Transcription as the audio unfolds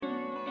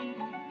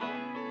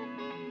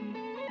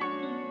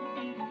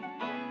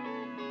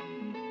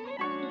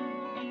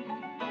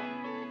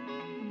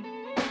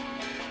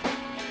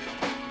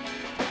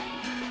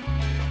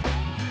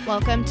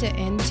Welcome to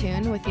In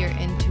Tune with Your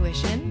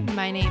Intuition.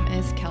 My name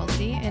is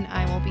Kelsey, and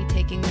I will be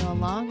taking you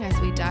along as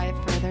we dive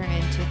further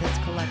into this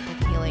collective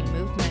healing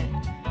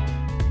movement.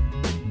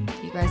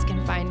 You guys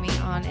can find me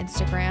on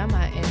Instagram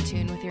at In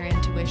Tune with Your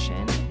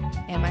Intuition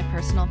and my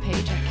personal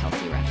page at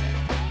Kelsey Ruffin.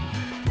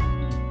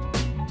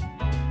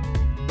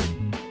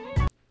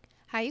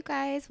 Hi, you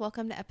guys.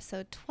 Welcome to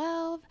episode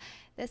 12.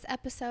 This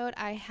episode,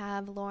 I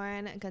have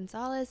Lauren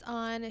Gonzalez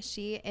on.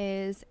 She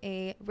is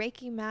a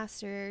Reiki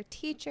master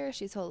teacher.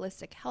 She's a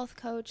holistic health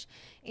coach,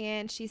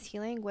 and she's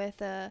healing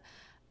with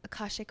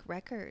Akashic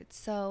records.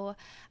 So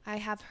I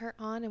have her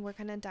on, and we're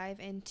going to dive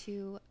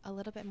into a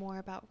little bit more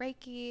about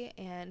Reiki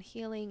and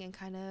healing and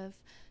kind of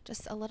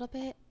just a little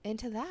bit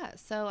into that.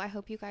 So I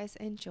hope you guys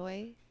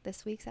enjoy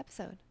this week's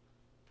episode.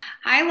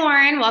 Hi,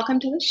 Lauren. Welcome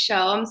to the show.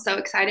 I'm so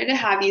excited to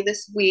have you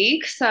this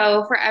week.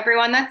 So for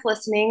everyone that's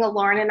listening,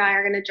 Lauren and I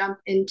are going to jump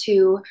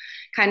into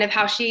kind of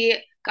how she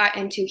got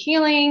into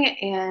healing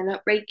and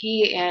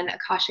Reiki and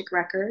Akashic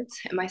records.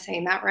 Am I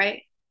saying that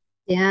right?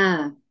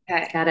 Yeah,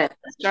 Okay. got it.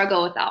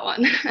 Struggle with that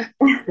one.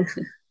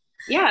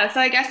 Yeah.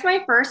 So I guess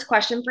my first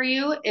question for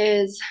you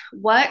is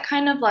what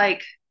kind of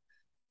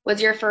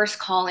was your first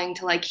calling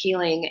to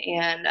healing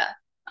and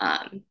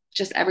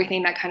just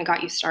everything that kind of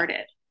got you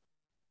started?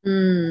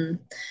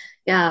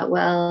 Yeah,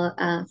 well,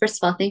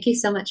 first of all, thank you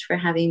so much for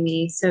having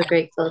me. So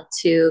grateful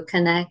to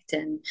connect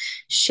and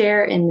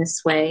share in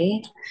this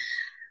way.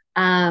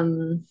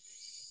 Um,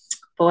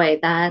 Boy,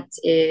 that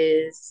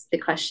is the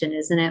question,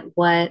 isn't it?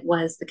 What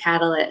was the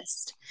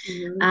catalyst?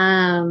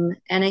 Mm-hmm.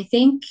 And I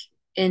think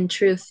in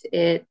truth,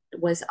 it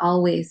was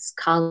always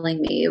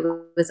calling me. It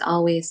was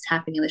always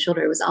tapping on the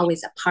shoulder. It was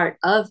always a part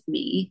of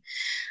me.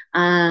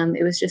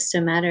 It was just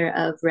a matter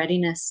of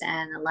readiness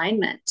and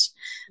alignment.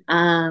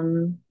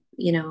 And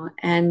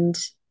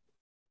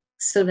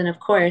so then, of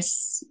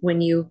course,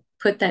 when you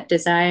put that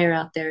desire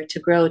out there to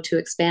grow, to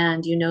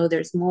expand,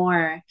 there's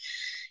more.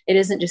 It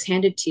isn't just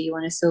handed to you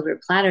on a silver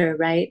platter,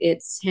 right?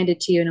 It's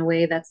handed to you in a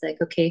way that's like,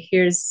 okay,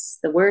 here's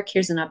the work,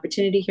 here's an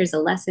opportunity, here's a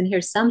lesson,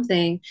 here's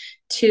something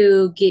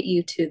to get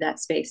you to that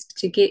space,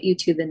 to get you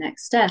to the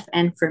next step.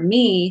 And for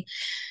me,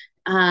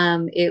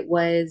 it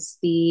was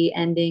the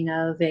ending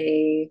of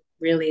a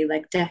really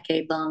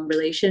decade-long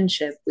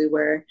relationship. We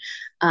were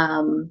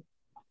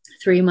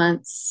 3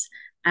 months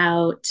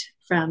out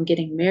from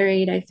getting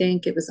married. I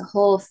think it was a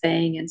whole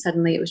thing. And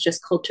suddenly it was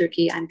just cold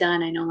turkey. I'm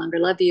done. I no longer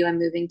love you. I'm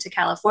moving to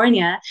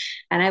California.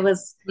 And I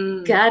was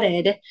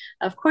gutted,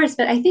 of course.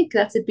 But I think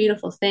that's a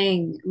beautiful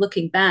thing.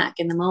 Looking back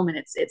in the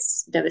moment,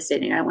 it's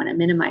devastating. I don't want to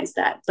minimize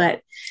that.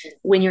 But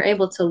when you're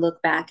able to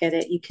look back at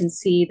it, you can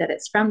see that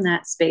it's from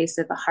that space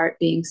of a heart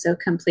being so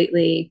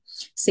completely,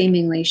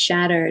 seemingly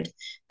shattered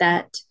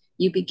that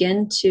you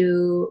begin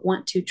to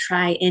want to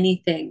try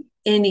anything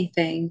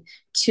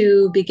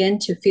to begin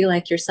to feel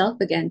like yourself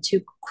again,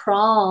 to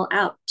crawl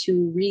out,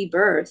 to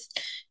rebirth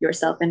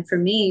yourself. And for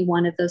me,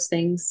 one of those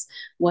things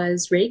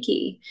was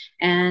Reiki.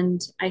 And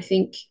I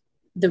think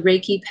the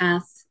Reiki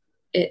path,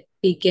 it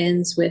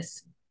begins with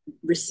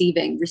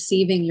receiving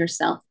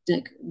yourself,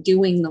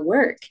 doing the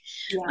work.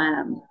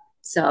 Yeah.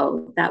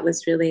 So that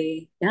was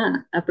really,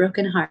 a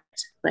broken heart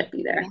led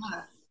me there.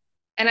 Yeah.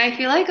 And I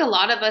feel like a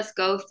lot of us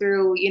go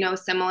through,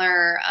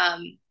 similar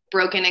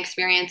broken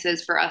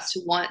experiences for us to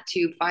want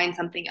to find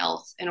something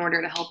else in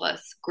order to help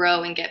us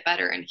grow and get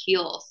better and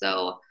heal.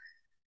 So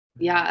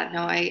yeah, no,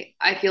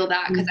 I feel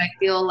that because I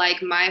feel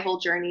like my whole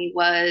journey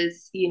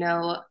was,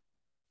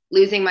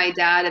 losing my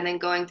dad and then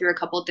going through a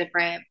couple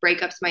different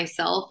breakups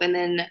myself. And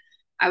then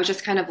I was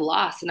just kind of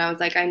lost. And I was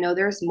like, I know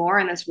there's more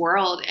in this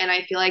world. And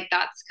I feel like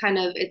that's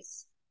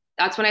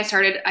when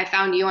I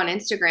found you on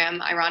Instagram,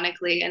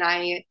 ironically. And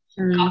I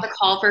got the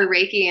call for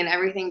Reiki and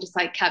everything just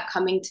kept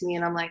coming to me.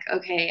 And I'm like,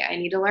 okay, I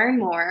need to learn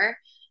more.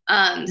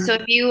 So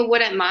if you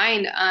wouldn't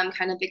mind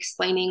kind of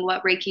explaining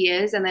what Reiki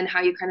is and then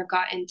how you kind of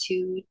got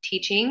into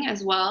teaching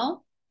as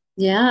well.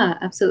 Yeah,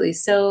 absolutely.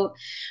 So,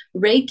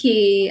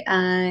 Reiki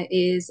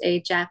is a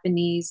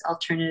Japanese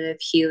alternative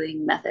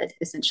healing method,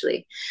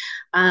 essentially.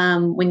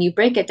 When you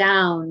break it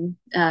down,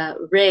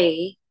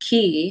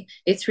 Reiki,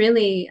 it's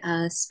really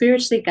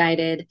spiritually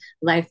guided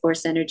life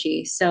force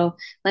energy. So,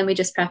 let me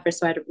just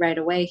preface right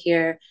away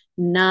here,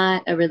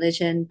 not a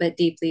religion, but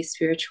deeply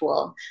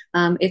spiritual.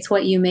 It's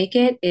what you make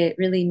it. It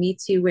really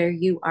meets you where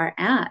you are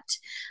at.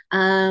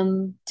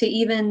 To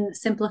even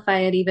simplify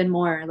it even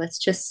more, let's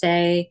just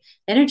say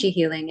energy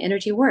healing,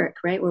 energy work,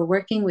 right? We're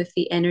working with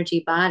the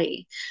energy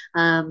body.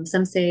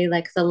 Some say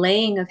like the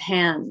laying of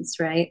hands,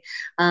 right?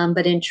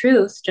 But in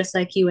truth, just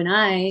like you and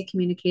I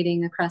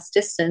communicating across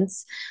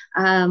distance,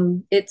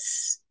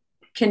 it's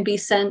can be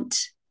sent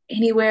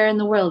anywhere in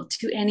the world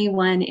to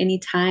anyone,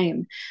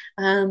 anytime.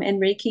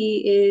 And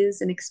Reiki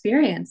is an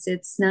experience.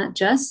 It's not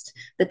just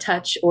the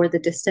touch or the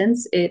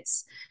distance.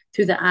 It's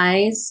through the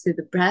eyes, through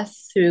the breath,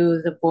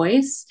 through the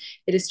voice.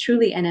 It is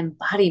truly an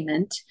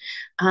embodiment.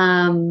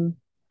 And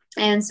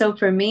so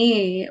for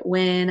me,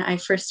 when I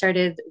first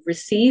started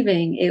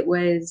receiving, it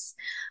was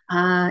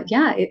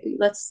yeah,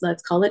 let's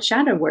call it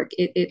shadow work.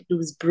 It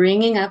was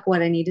bringing up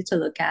what I needed to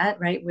look at,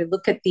 right? We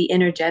look at the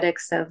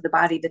energetics of the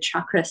body, the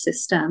chakra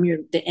system,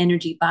 the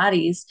energy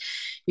bodies.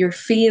 You're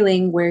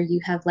feeling where you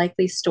have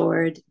likely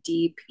stored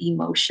deep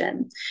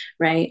emotion,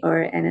 right?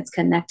 And it's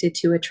connected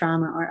to a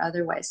trauma or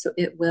otherwise. So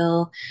it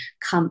will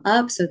come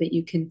up so that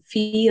you can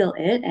feel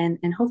it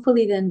and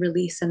hopefully then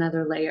release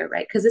another layer,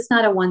 right? Because it's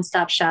not a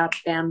one-stop shop,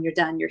 bam, you're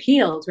done, you're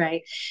healed,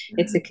 right?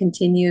 It's a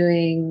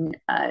continuing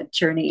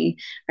journey,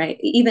 right?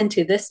 Even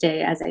to this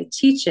day, as I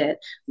teach it,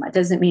 that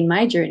doesn't mean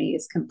my journey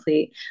is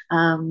complete,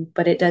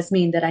 but it does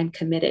mean that I'm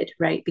committed,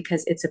 right?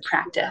 Because it's a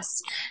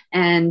practice.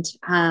 And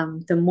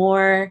the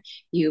more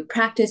you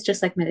practice,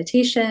 just like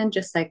meditation,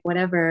 just like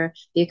whatever,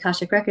 the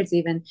Akashic Records,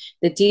 even,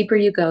 the deeper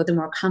you go, the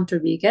more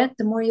comfortable you get,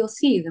 the more you'll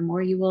see, the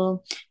more you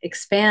will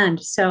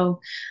expand. So,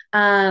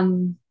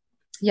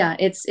 yeah,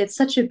 it's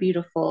such a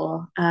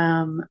beautiful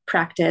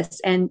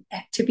practice. And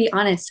to be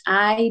honest,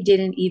 I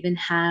didn't even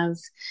have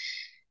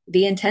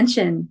the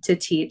intention to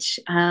teach.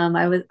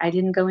 I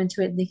didn't go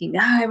into it thinking,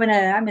 oh,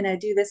 I'm gonna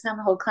do this now.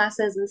 My whole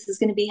classes. This is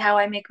gonna be how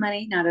I make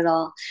money. Not at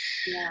all.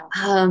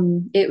 Yeah.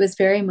 It was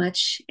very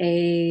much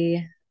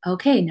a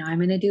okay. Now I'm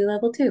gonna do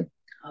level 2.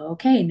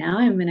 Okay, now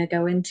I'm going to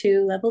go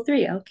into level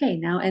 3. Okay,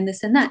 now and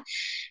this and that.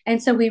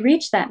 And so we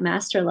reach that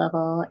master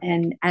level.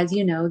 And as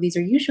you know, these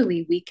are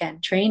usually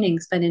weekend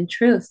trainings, but in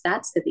truth,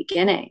 that's the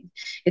beginning.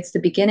 It's the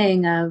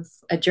beginning of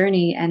a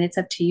journey, and it's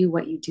up to you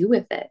what you do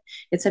with it.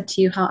 It's up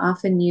to you how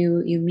often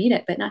you meet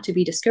it, but not to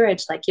be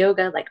discouraged like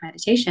yoga, like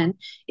meditation.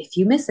 If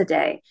you miss a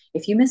day,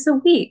 if you miss a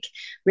week,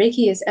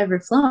 Reiki is ever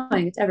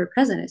flowing, it's ever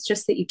present. It's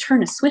just that you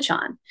turn a switch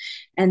on,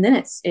 and then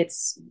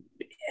it's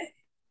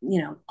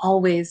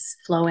always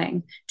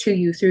flowing to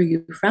you, through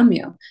you, from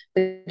you,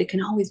 but it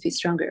can always be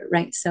stronger,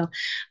 right? So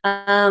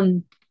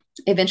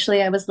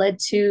eventually I was led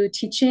to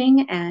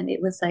teaching, and it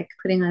was like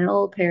putting on an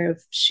old pair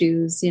of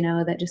shoes,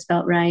 that just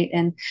felt right.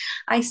 And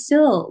I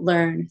still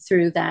learn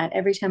through that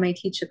every time I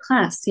teach a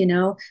class,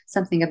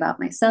 something about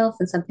myself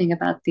and something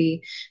about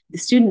the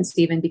students,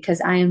 even,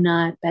 because I am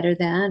not better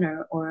than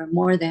or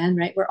more than,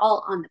 right? We're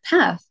all on the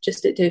path,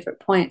 just at different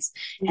points.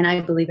 And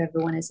I believe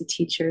everyone is a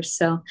teacher.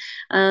 So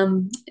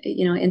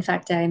in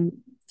fact, I'm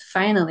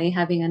finally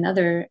having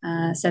another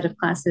set of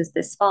classes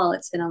this fall.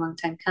 It's been a long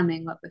time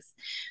coming, what with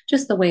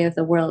just the way of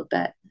the world.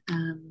 But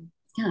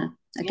yeah,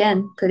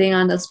 again, putting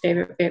on those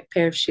favorite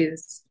pair of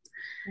shoes.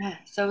 Yeah,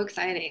 so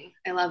exciting.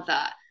 I love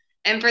that.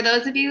 And for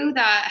those of you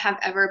that have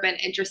ever been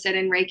interested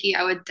in Reiki,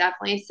 I would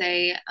definitely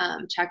say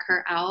check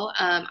her out.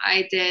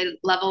 I did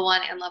level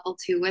 1 and level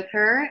 2 with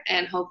her,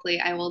 and hopefully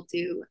I will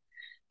do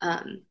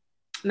um,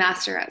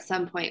 master at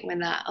some point when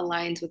that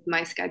aligns with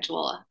my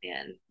schedule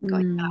and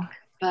going Mm, back.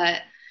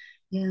 But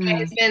yeah.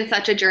 it's been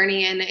such a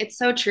journey, and it's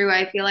so true.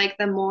 I feel like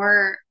the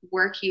more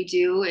work you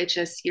do, it's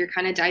just you're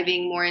kind of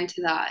diving more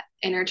into that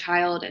inner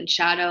child and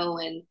shadow,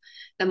 and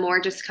the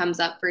more just comes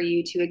up for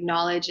you to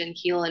acknowledge and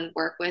heal and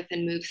work with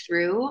and move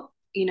through.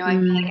 I feel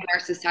like Mm, in our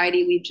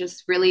society, we've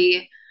just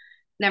really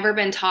never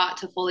been taught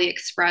to fully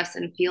express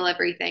and feel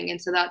everything.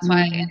 And so that's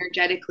why mm,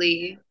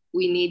 energetically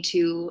we need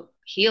to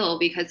heal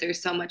because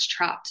there's so much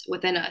trapped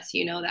within us,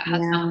 that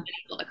has not yeah. been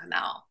able to come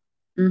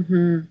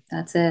out.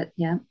 That's it.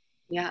 Yeah.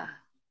 Yeah.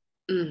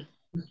 Mm.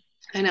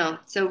 I know.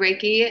 So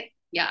Reiki,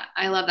 yeah,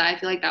 I love that. I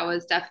feel like that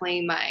was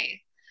definitely my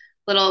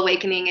little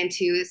awakening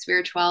into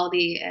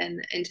spirituality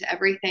and into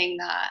everything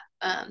that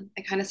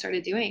I kind of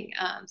started doing.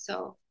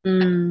 So I'm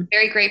Mm,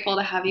 very grateful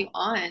to have you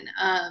on.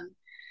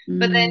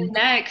 But then mm.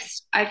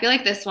 next, I feel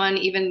like this one,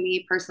 even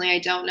me personally, I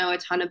don't know a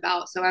ton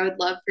about. So I would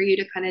love for you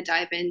to kind of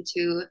dive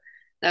into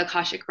the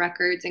Akashic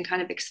Records and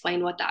kind of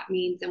explain what that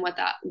means and what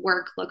that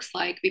work looks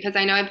like. Because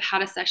I know I've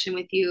had a session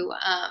with you,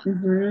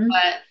 Hmm.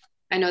 but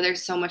I know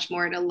there's so much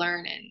more to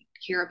learn and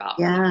hear about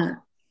from you. Yeah.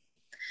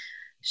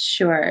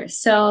 Sure.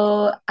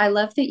 So I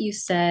love that you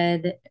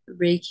said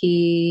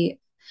Reiki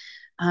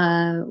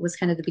was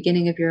kind of the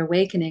beginning of your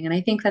awakening, and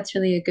I think that's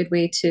really a good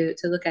way to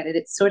look at it.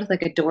 It's sort of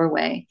like a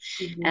doorway,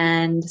 Mhm.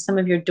 and some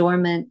of your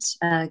dormant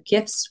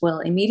gifts will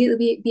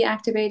immediately be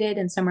activated,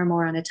 and some are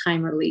more on a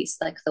time release,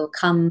 like they'll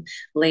come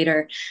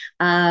later.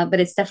 But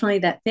it's definitely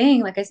that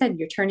thing, like I said,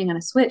 you're turning on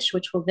a switch,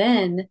 which will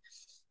then,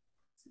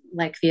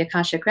 like the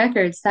Akashic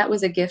Records, that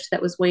was a gift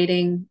that was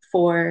waiting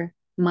for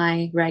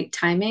my right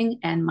timing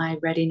and my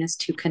readiness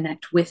to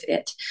connect with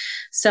it.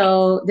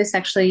 So this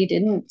actually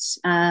didn't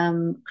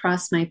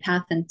cross my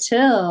path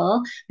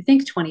until I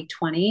think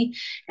 2020,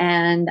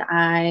 and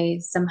I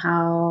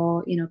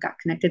somehow, got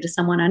connected to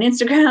someone on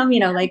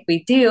Instagram, like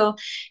we do,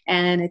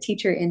 and a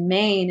teacher in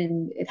Maine,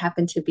 and it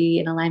happened to be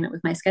in alignment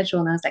with my schedule,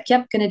 and I was like,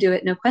 "Yep, gonna do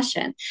it, no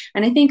question."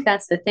 And I think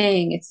that's the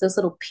thing; it's those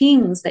little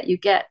pings that you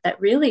get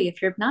that really,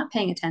 if you're not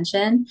paying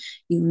attention,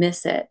 you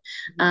miss it.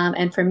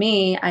 And for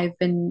me, I've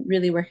been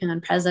really working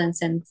on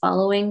presence and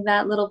following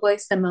that little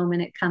voice the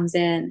moment it comes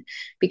in,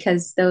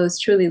 because those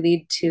truly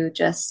lead to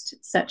just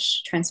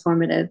such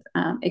transformative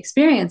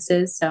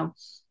experiences. So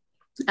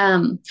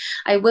Um,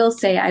 I will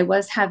say I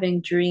was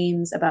having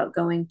dreams about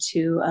going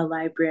to a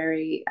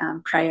library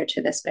prior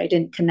to this, but I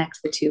didn't connect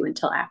the two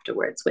until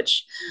afterwards,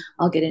 which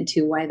I'll get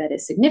into why that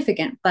is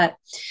significant. But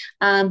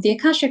the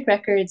Akashic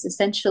Records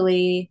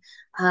essentially,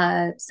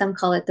 some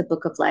call it the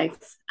Book of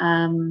Life.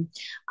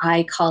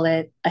 I call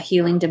it a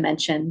healing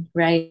dimension,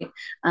 right?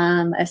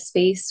 A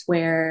space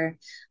where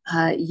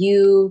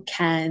you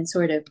can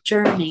sort of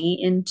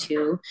journey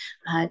into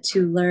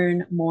to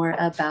learn more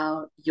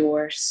about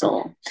your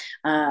soul,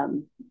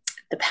 um,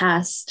 the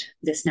past,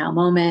 this now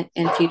moment,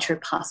 and future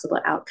possible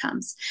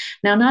outcomes.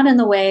 Now, not in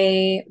the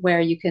way where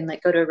you can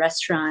like go to a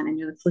restaurant and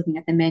you're looking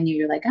at the menu,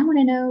 you're like, I want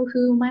to know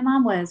who my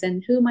mom was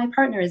and who my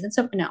partner is. And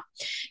so, no,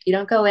 you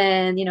don't go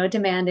in,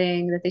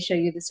 demanding that they show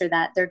you this or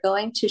that. They're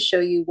going to show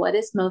you what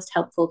is most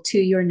helpful to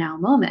your now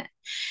moment.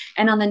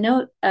 And on the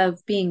note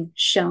of being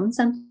shown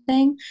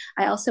something,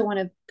 I also want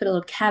to put a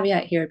little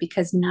caveat here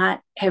because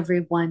not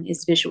everyone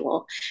is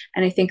visual.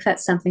 And I think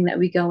that's something that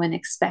we go in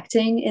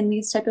expecting in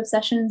these type of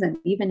sessions, and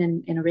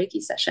even in a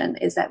Reiki session,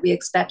 is that we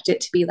expect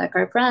it to be like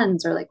our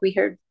friends or like we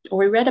heard or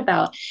we read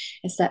about.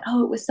 Is that,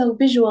 oh, it was so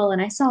visual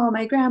and I saw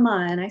my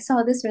grandma and I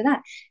saw this or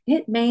that.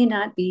 It may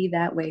not be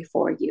that way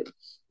for you.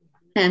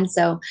 And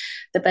so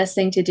the best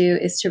thing to do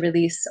is to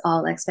release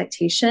all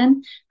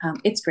expectation.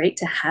 It's great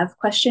to have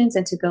questions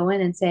and to go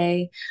in and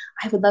say,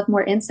 I would love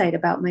more insight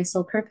about my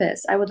soul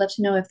purpose. I would love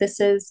to know if this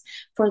is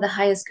for the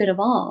highest good of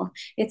all.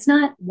 It's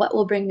not what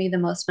will bring me the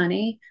most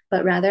money,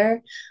 but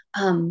rather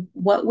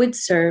what would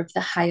serve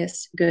the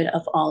highest good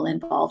of all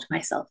involved,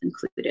 myself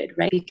included,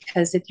 right?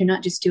 Because if you're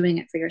not just doing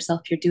it for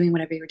yourself, you're doing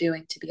whatever you're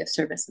doing to be of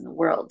service in the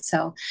world.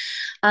 So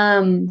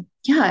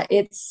yeah,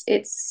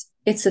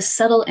 it's a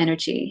subtle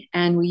energy,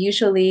 and we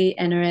usually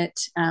enter it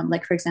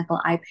like, for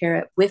example, I pair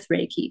it with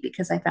Reiki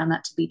because I found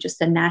that to be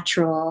just a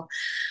natural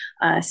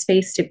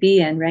space to be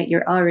in, right?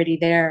 You're already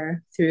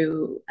there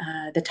through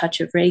the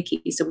touch of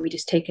Reiki, so we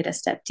just take it a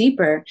step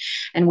deeper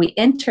and we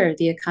enter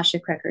the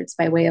Akashic Records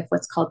by way of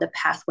what's called the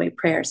pathway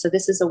prayer. So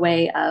this is a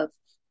way of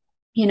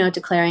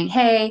declaring,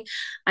 hey,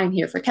 I'm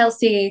here for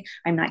Kelsey.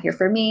 I'm not here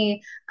for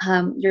me.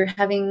 You're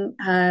having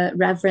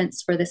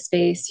reverence for the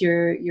space.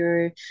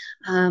 You're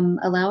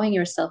allowing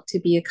yourself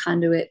to be a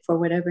conduit for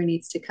whatever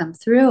needs to come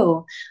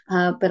through,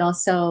 but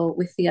also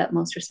with the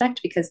utmost respect,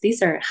 because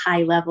these are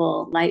high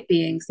level light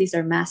beings. These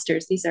are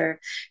masters. These are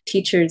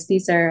teachers.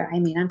 These are,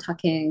 I'm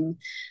talking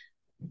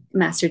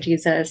Master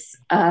Jesus,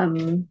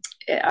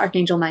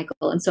 Archangel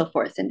Michael, and so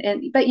forth.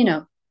 But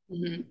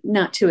mm-hmm.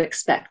 Not to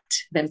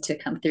expect them to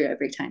come through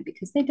every time,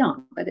 because they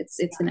don't, but it's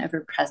an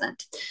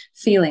ever-present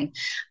feeling.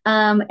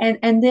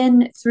 And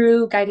then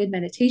through guided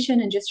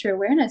meditation and just your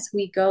awareness,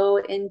 we go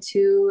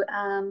into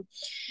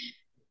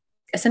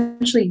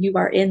essentially you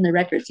are in the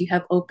records, you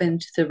have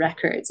opened the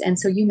records. And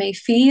so you may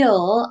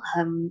feel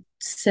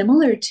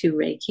similar to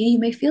Reiki, you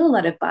may feel a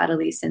lot of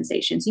bodily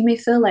sensations. You may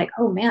feel like,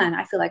 oh man,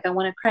 I feel like I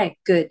want to cry.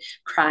 Good,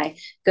 cry,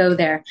 go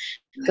there,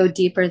 go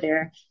deeper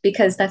there,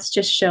 because that's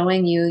just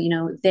showing you,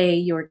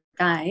 your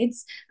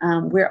guides,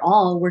 we're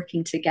all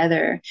working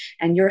together,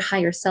 and your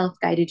higher self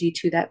guided you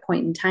to that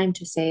point in time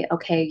to say,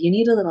 okay, you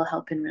need a little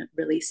help in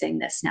releasing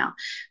this now.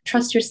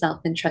 Trust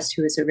yourself and trust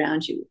who is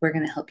around you. We're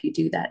going to help you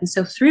do that. And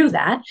so through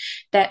that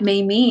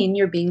may mean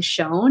you're being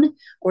shown,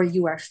 or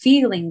you are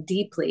feeling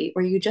deeply,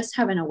 or you just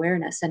have an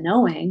awareness and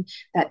knowing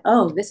that,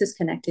 oh, this is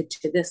connected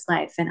to this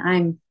life, and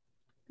I'm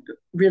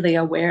really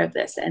aware of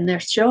this, and they're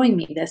showing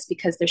me this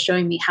because they're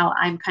showing me how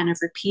I'm kind of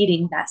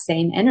repeating that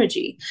same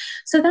energy.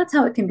 So that's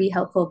how it can be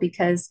helpful,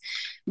 because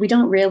we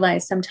don't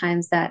realize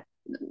sometimes that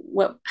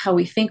how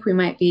we think we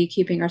might be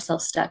keeping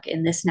ourselves stuck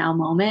in this now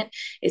moment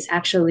is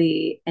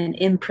actually an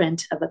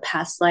imprint of a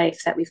past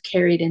life that we've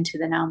carried into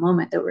the now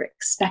moment, that we're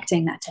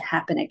expecting that to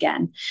happen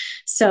again.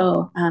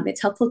 So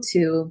it's helpful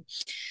to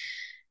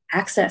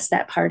access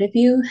that part of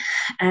you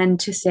and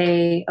to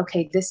say,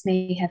 okay, this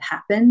may have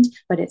happened,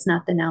 but it's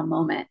not the now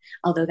moment,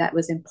 although that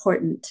was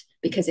important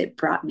because it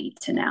brought me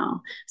to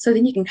now. So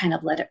then you can kind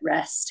of let it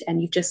rest,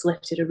 and you've just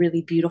lifted a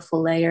really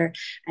beautiful layer,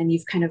 and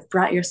you've kind of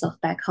brought yourself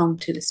back home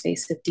to the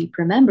space of deep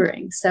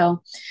remembering.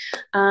 So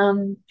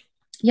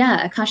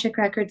yeah, Akashic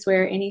Records,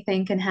 where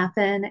anything can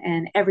happen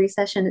and every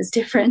session is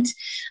different,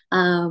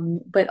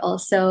 but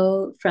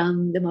also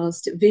from the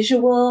most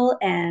visual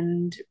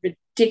and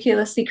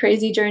ridiculously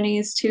crazy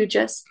journeys to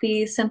just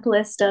the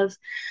simplest of,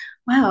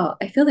 wow,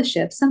 I feel the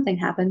shift, something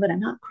happened, but I'm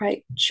not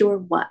quite sure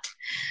what.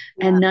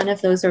 Yeah. And none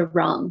of those are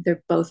wrong.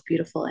 They're both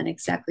beautiful and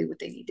exactly what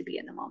they need to be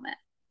in the moment.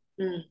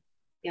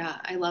 Yeah,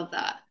 I love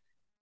that.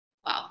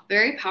 Wow,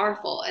 very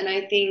powerful. And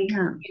I think,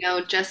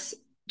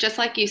 just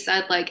like you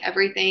said, like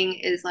everything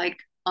is like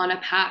on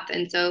a path.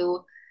 And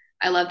so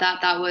I love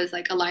that was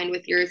like aligned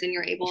with yours, and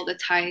you're able to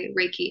tie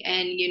Reiki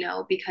in,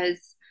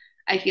 because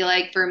I feel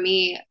like for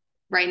me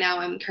right now,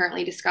 I'm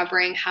currently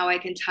discovering how I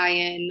can tie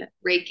in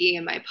Reiki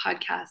in my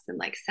podcast and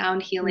like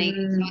sound healing.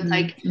 Mm-hmm. So it's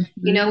like,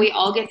 we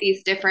all get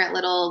these different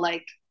little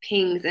like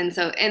pings. And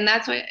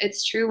that's what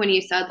it's true when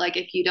you said, like,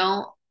 if you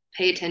don't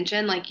pay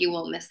attention, like you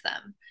will miss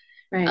them.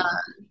 Right.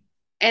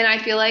 And I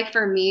feel like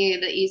for me,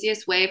 the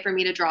easiest way for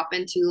me to drop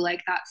into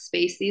like that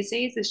space these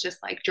days is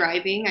just like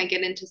driving. I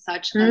get into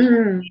such a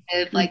Mm,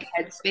 meditative mm, like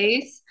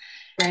headspace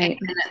and right.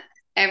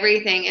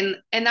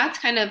 everything. And that's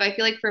kind of, I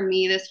feel like for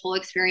me, this whole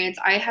experience,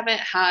 I haven't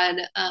had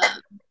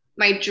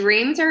my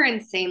dreams are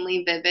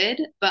insanely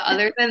vivid, but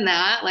other than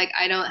that, like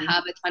I don't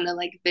have a ton of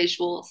like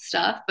visual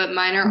stuff, but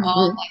mine are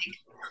all Mhm.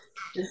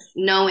 just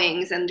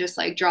knowings and just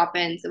like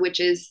drop-ins, which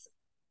is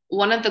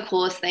one of the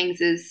coolest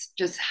things is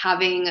just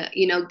having,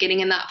 getting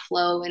in that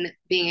flow and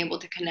being able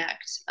to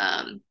connect.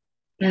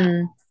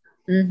 Yeah.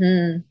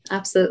 Mm,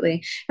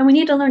 absolutely. And we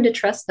need to learn to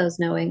trust those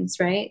knowings,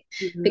 right?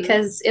 Hmm.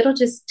 Because it'll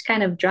just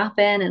kind of drop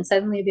in and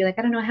suddenly be like,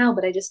 I don't know how,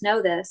 but I just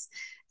know this.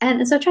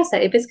 And so trust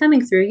that if it's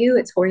coming through you,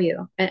 it's for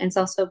you. And it's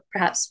also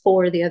perhaps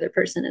for the other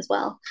person as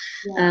well.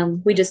 Yeah.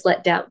 We just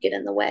let doubt get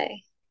in the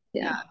way.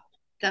 Yeah. Yeah,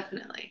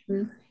 definitely.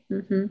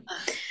 Mm-hmm.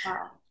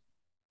 Wow.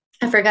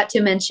 I forgot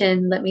to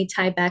mention, let me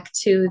tie back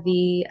to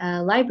the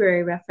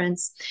library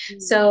reference.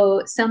 Mhm.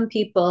 So, some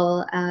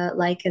people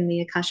liken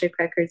the Akashic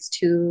Records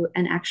to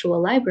an actual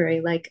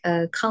library, like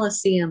a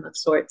coliseum of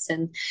sorts.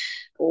 And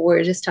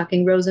we're just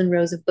talking rows and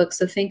rows of books.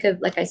 So, think of,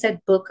 like I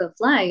said, Book of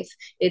Life.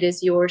 It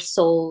is your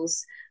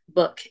soul's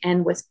book.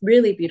 And what's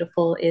really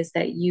beautiful is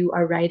that you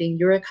are writing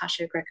your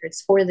Akashic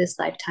Records for this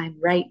lifetime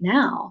right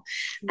now.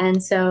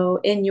 And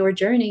so in your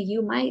journey,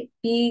 you might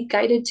be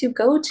guided to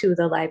go to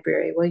the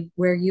library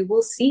where you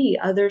will see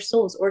other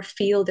souls or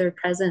feel their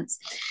presence.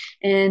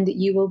 And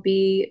you will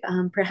be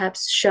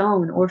perhaps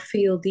shown or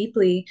feel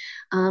deeply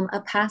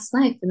a past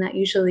life. And that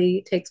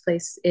usually takes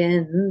place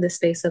in the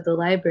space of the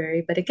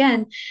library. But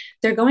again,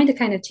 they're going to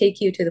kind of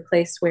take you to the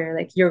place where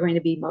like you're going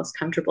to be most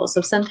comfortable.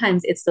 So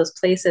sometimes it's those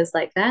places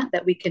like that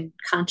that we can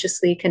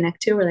consciously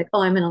connect to. We're like,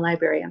 oh, I'm in a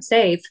library, I'm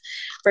safe,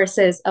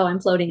 versus oh, I'm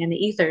floating in the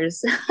ethers.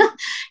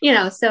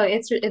 So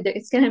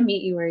it's going to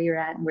meet you where you're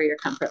at and where your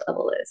comfort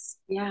level is.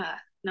 Yeah.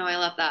 No, I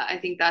love that. I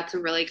think that's a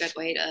really good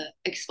way to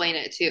explain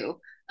it too.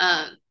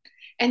 Um,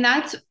 and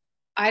that's,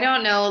 I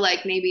don't know,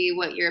 like maybe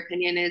what your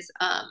opinion is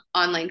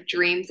on like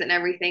dreams and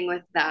everything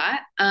with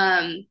that.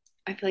 I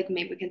feel like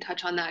maybe we can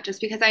touch on that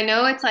just because I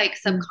know it's like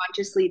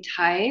subconsciously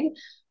tied,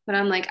 but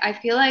I'm like, I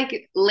feel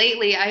like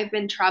lately I've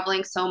been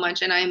traveling so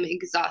much and I'm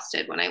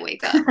exhausted when I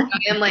wake up. I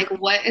am like,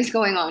 what is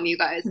going on, you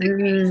guys? Like,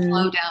 we need to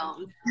slow Mm.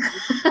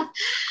 down.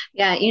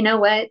 Yeah, you know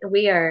what?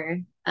 We are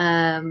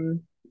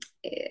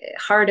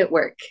hard at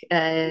work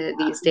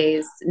these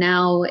days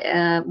now,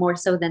 more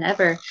so than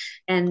ever.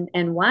 And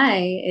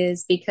why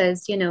is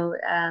because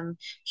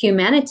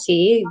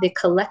humanity, the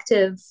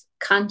collective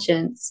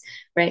conscience,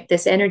 right?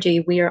 This energy,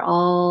 we are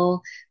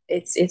all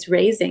it's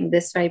raising.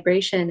 This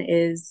vibration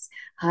is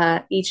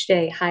each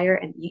day higher,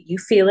 and you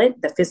feel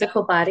it. The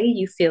physical body,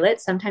 you feel it.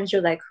 Sometimes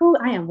you're like, "Whoo,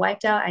 I am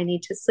wiped out. I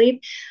need to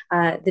sleep."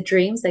 The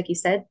dreams, like you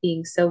said,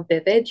 being so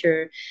vivid.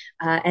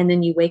 And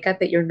then you wake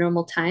up at your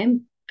normal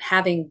time,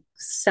 having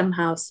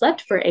somehow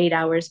slept for 8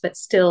 hours, but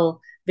still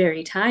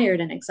very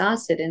tired and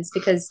exhausted. And it's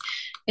because,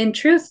 in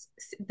truth,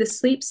 the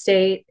sleep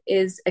state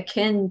is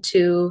akin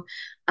to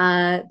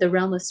the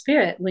realm of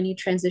spirit. When you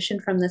transition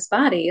from this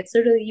body, it's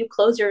literally you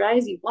close your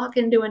eyes, you walk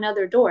into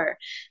another door.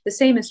 The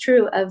same is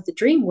true of the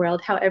dream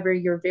world. However,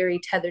 you're very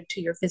tethered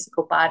to your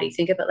physical body.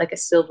 Think of it like a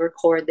silver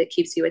cord that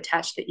keeps you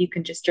attached, that you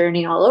can just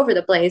journey all over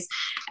the place,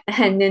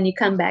 and then you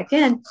come back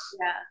in.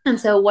 Yeah. And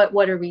so,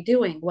 what are we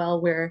doing? Well,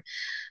 we're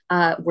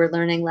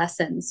learning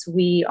lessons.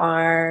 We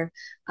are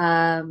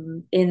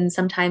in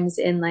sometimes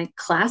in like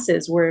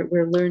classes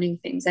we're learning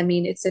things. I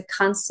mean, it's a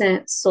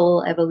constant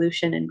soul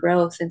evolution and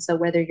growth. And so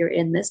whether you're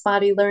in this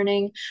body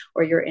learning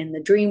or you're in the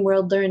dream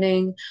world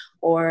learning,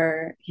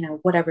 or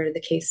whatever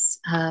the case,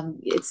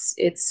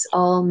 it's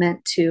all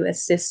meant to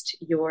assist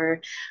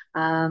your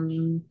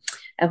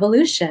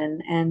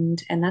evolution,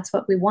 and that's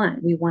what we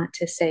want. We want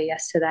to say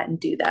yes to that and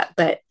do that,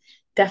 but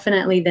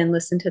definitely then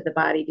listen to the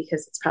body,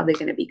 because it's probably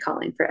going to be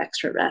calling for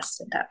extra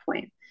rest at that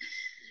point.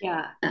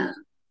 Yeah. Uh,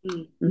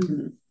 Mm.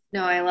 mhm.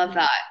 No, I love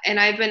that. And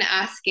I've been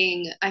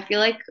asking, I feel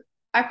like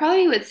I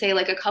probably would say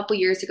like a couple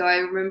years ago, I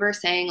remember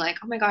saying like,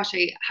 oh my gosh,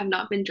 I have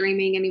not been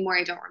dreaming anymore.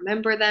 I don't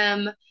remember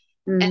them.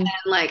 And Mm. then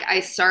like I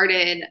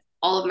started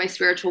all of my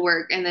spiritual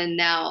work. And then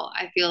now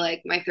I feel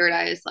like my third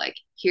eye is like,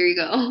 here you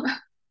go.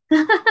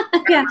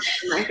 Yeah,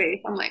 In my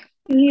face. I'm like,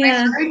 I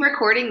yeah. started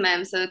recording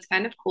them. So it's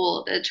kind of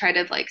cool to try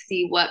to like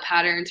see what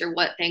patterns or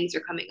what things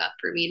are coming up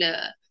for me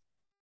to,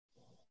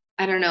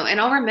 I don't know. And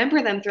I'll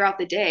remember them throughout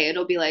the day.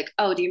 It'll be like,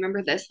 oh, do you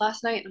remember this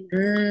last night? And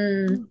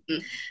Mm. I'm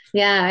like,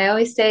 Yeah, I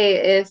always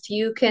say if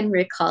you can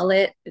recall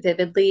it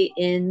vividly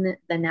in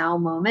the now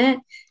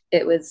moment,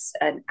 it was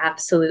an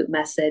absolute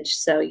message.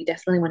 So you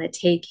definitely want to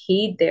take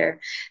heed there.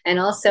 And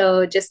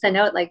also just a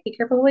note, like be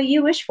careful what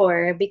you wish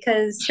for,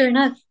 because sure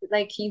enough,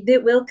 like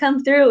it will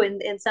come through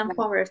in some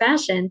form or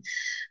fashion.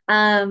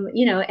 And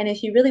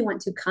if you really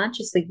want to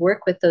consciously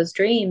work with those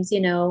dreams,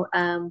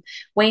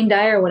 Wayne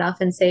Dyer would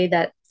often say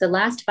that the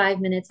last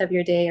 5 minutes of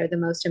your day are the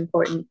most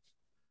important.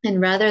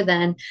 And rather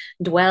than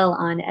dwell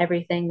on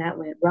everything that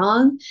went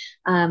wrong,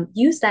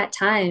 use that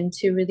time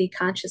to really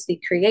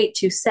consciously create,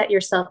 to set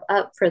yourself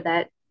up for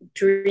that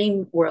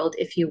dream world,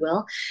 if you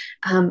will.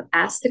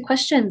 Ask the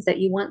questions that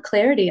you want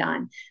clarity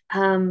on.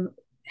 Um,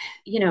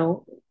 you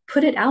know,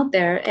 put it out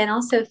there, and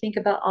also think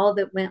about all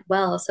that went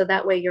well. So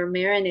that way you're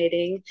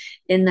marinating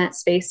in that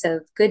space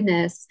of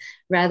goodness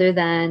rather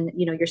than,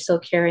 you're still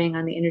carrying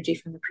on the energy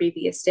from the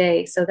previous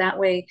day. So that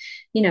way,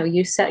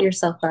 you set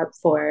yourself up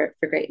for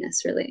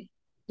greatness, really.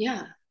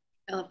 Yeah,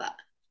 I love that.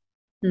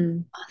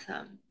 Mm.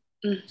 Awesome.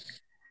 Mm.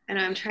 And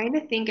I'm trying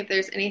to think if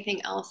there's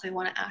anything else I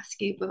want to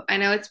ask you, but I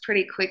know it's a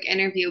pretty quick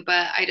interview,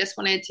 but I just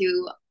wanted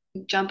to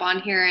jump on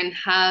here and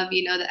have,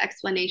 the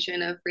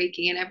explanation of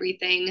Reiki and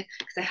everything,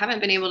 because I haven't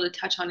been able to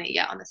touch on it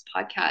yet on this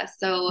podcast.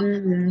 So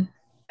Mm.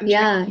 I'm trying,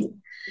 Yeah.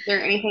 is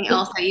there anything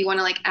else that you want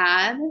to like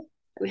add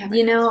that we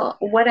haven't?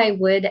 What I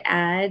would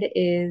add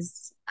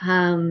is,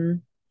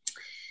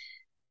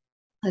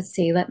 let's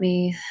see, let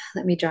me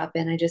drop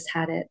in. I just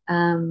had it.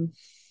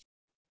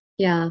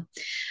 Yeah,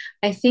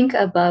 I think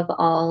above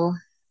all,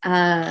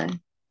 uh,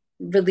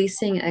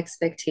 releasing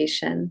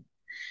expectation,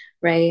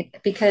 right?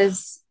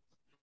 Because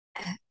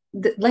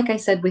like I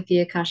said with the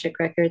Akashic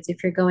Records,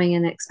 if you're going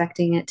in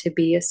expecting it to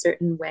be a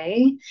certain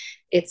way,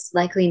 it's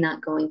likely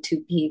not going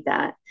to be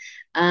that.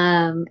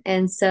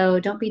 And so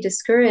don't be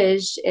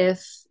discouraged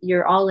if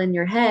you're all in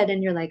your head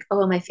and you're like,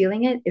 oh, am I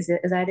feeling it? Is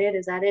that it?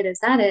 Is that it? Is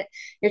that it?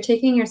 You're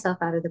taking yourself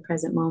out of the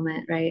present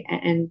moment, right?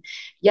 And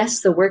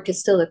yes, the work is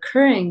still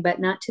occurring, but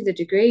not to the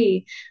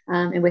degree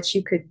in which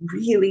you could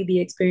really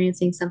be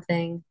experiencing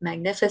something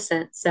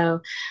magnificent.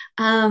 So,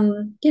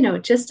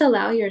 just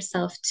allow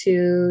yourself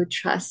to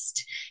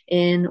trust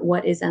in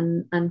what is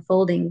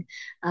unfolding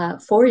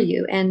for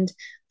you. And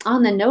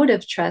on the note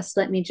of trust,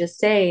 let me just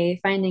say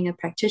finding a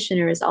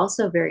practitioner is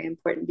also very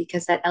important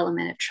because that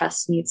element of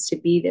trust needs to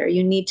be there.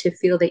 You need to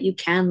feel that you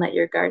can let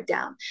your guard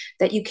down,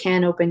 that you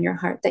can open your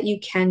heart, that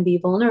you can be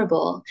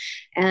vulnerable.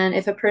 And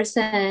if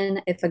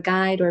a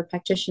guide or a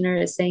practitioner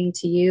is saying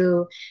to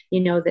you,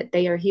 that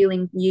they are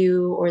healing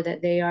you, or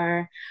that they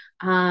are,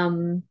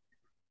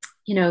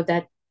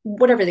 that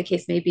whatever the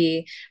case may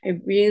be, I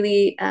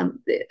really,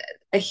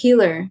 a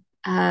healer,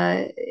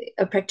 a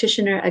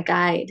practitioner, a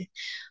guide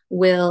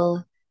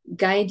will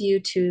guide you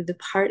to the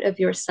part of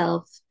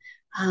yourself,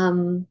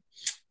 um,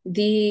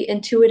 the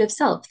intuitive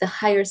self, the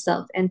higher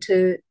self, and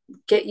to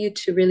get you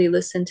to really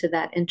listen to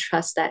that and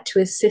trust that, to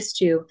assist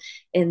you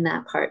in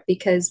that part.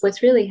 Because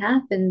what's really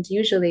happened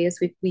usually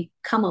is we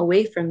come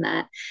away from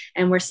that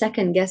and we're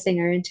second guessing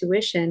our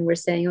intuition. We're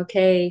saying,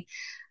 okay,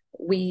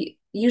 we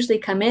usually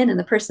come in and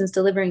the person's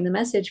delivering the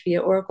message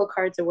via oracle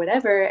cards or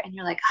whatever, and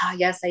you're like, ah, oh,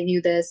 yes, I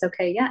knew this.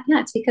 Okay, yeah,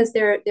 it's because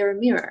they're a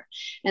mirror,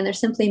 and they're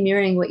simply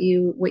mirroring what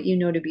you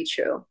know to be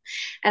true.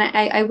 And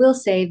I will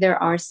say there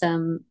are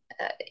some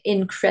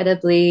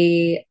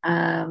incredibly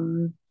uh,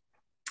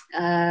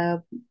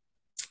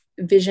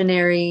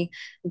 visionary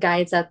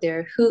guides out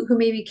there who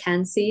maybe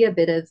can see a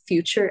bit of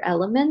future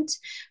element.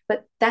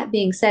 But that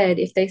being said,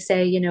 if they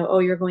say, oh,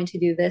 you're going to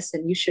do this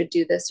and you should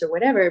do this or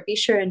whatever, be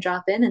sure and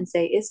drop in and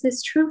say, is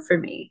this true for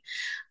me?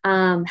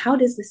 How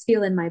does this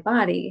feel in my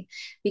body?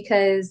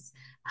 Because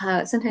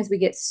sometimes we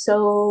get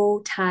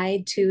so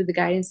tied to the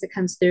guidance that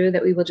comes through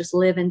that we will just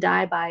live and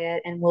die by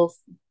it, and we'll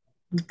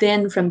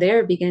then from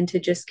there begin to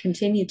just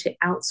continue to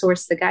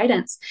outsource the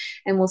guidance,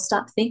 and we'll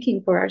stop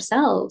thinking for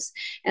ourselves,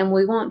 and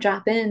we won't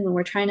drop in when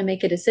we're trying to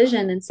make a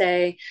decision and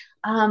say,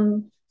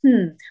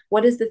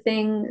 what is the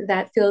thing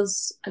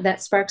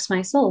that sparks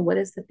my soul? What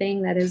is the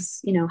thing that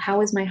is,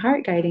 how is my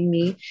heart guiding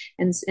me?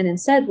 And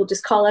instead we'll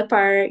just call up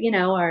our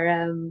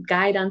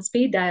guide on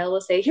speed dial. We'll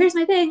say, here's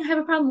my thing, I have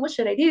a problem, what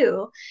should I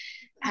do?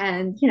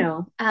 And,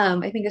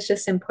 I think it's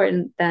just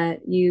important that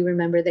you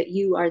remember that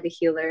you are the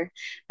healer,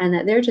 and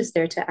that they're just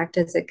there to act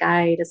as a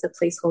guide, as a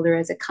placeholder,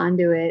 as a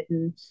conduit.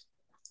 And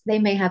they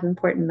may have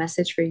important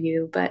message for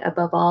you, but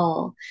above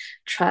all,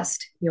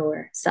 trust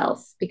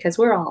yourself, because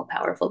we're all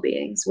powerful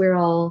beings. We're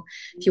all,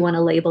 if you want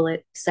to label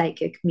it,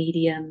 psychic,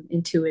 medium,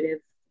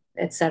 intuitive,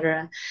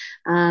 etc.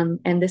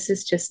 And this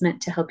is just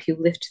meant to help you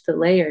lift the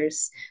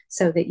layers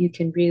so that you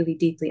can really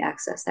deeply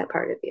access that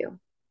part of you.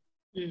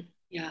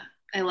 Yeah,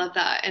 I love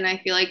that. And I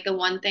feel like the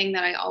one thing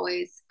that I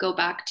always go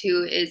back to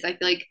is I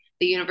feel like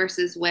the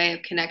universe's way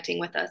of connecting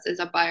with us is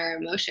up by our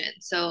emotions.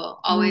 So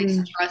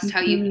always trust how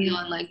you feel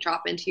and like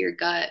drop into your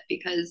gut,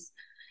 because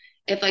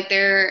if like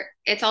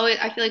it's always,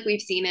 I feel like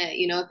we've seen it,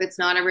 if it's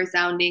not a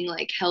resounding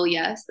like hell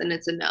yes, then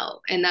it's a no.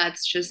 And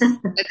that's just,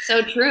 it's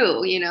so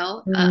true, So I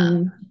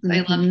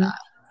love that.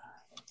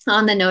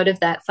 On the note of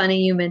that,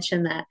 funny you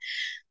mentioned that.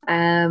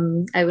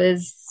 I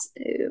was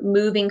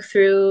moving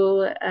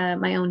through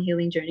my own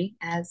healing journey,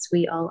 as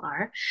we all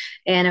are.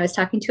 And I was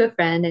talking to a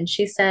friend, and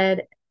she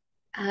said,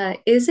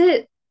 is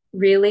it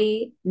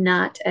really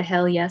not a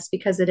hell yes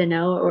because of a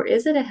no? Or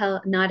is it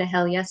not a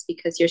hell yes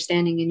because you're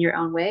standing in your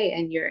own way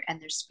and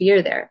there's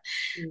fear there?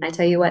 Mm-hmm. I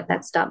tell you what,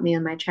 that stopped me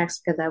in my tracks,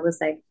 because I was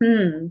like,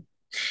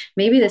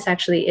 maybe this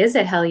actually is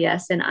a hell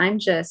yes, and I'm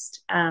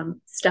just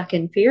stuck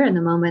in fear in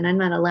the moment. I'm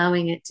not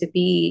allowing it to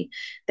be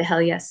the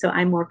hell yes, so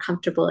I'm more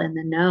comfortable in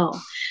the no.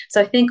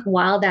 So I think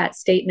while that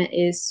statement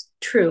is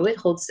true, it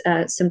holds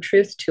some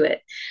truth to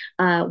it.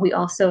 We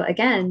also,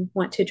 again,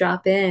 want to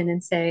drop in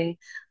and say,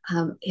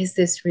 is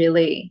this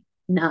really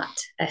not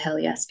a hell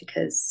yes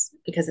because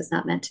it's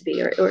not meant to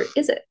be, or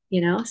is it?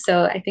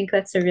 So I think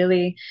that's a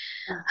really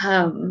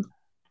um,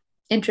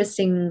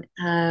 interesting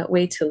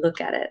way to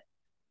look at it.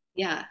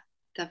 Yeah,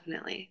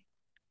 definitely.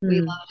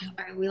 Mm.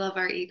 We love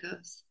our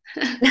egos.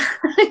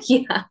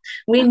 Yeah,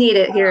 we need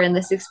it here in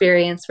this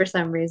experience for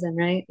some reason,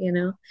 right?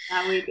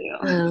 That we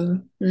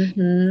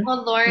do.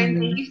 Well, Lauren,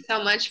 thank Mhm. you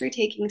so much for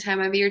taking time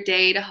out of your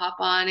day to hop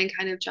on and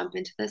kind of jump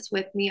into this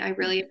with me. I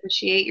really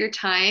appreciate your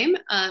time.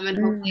 And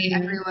hopefully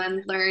Mhm.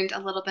 everyone learned a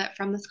little bit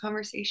from this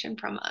conversation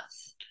from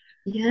us.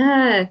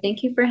 Yeah,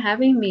 thank you for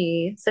having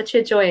me. Such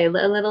a joy. A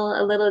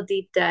little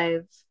deep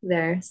dive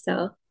there.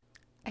 So,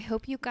 I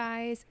hope you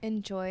guys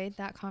enjoyed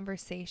that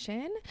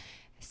conversation.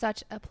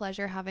 Such a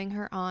pleasure having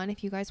her on.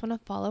 If you guys want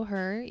to follow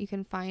her, you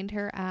can find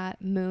her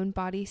at Moon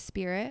Body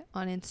Spirit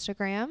on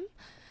Instagram.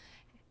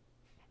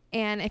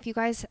 And if you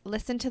guys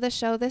listen to the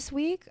show this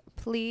week,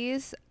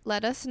 please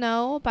let us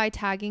know by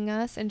tagging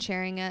us and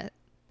sharing it